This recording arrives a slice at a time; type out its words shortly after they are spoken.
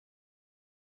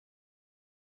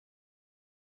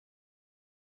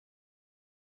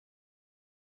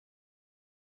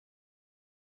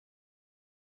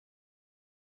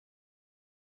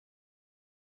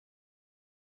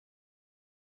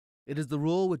It is the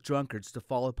rule with drunkards to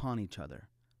fall upon each other,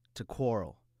 to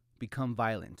quarrel, become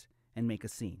violent, and make a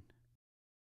scene.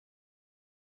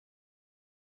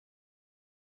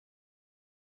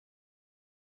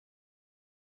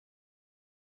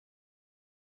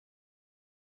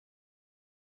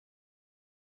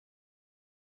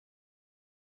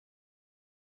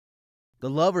 The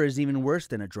lover is even worse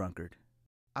than a drunkard.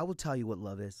 I will tell you what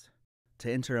love is: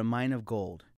 to enter a mine of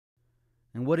gold.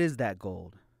 And what is that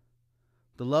gold?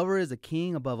 The lover is a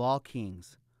king above all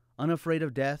kings, unafraid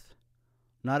of death,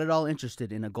 not at all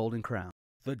interested in a golden crown.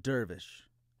 The dervish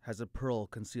has a pearl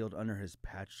concealed under his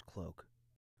patched cloak.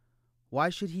 Why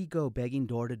should he go begging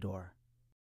door to door?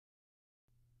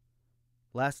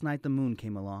 Last night the moon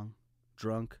came along,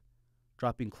 drunk,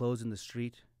 dropping clothes in the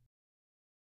street.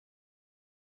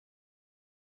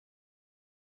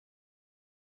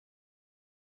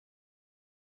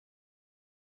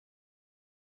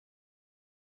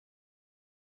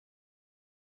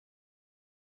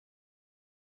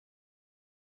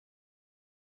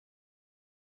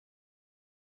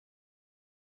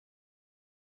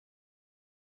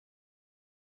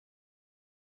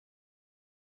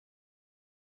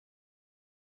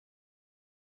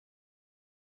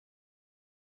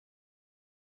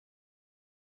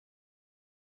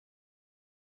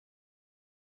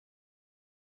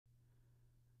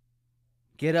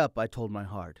 Get up, I told my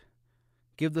heart.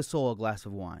 Give the soul a glass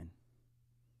of wine.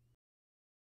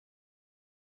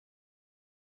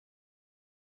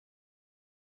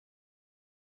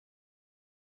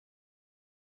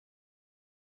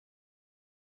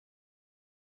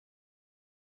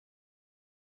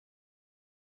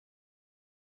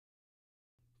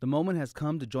 The moment has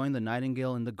come to join the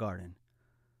nightingale in the garden,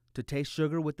 to taste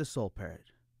sugar with the soul parrot.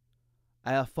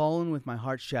 I have fallen with my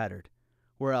heart shattered,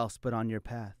 where else but on your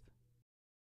path?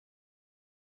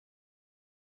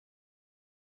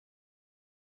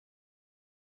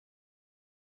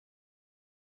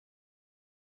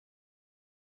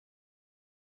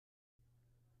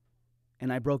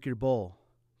 And I broke your bowl,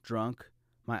 drunk,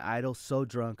 my idol so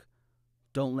drunk.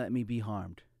 Don't let me be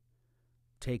harmed.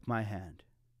 Take my hand.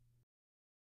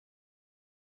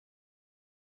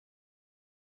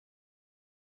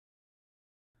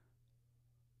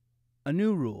 A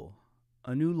new rule,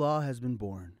 a new law has been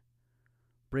born.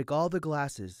 Break all the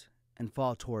glasses and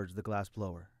fall towards the glass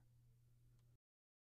blower.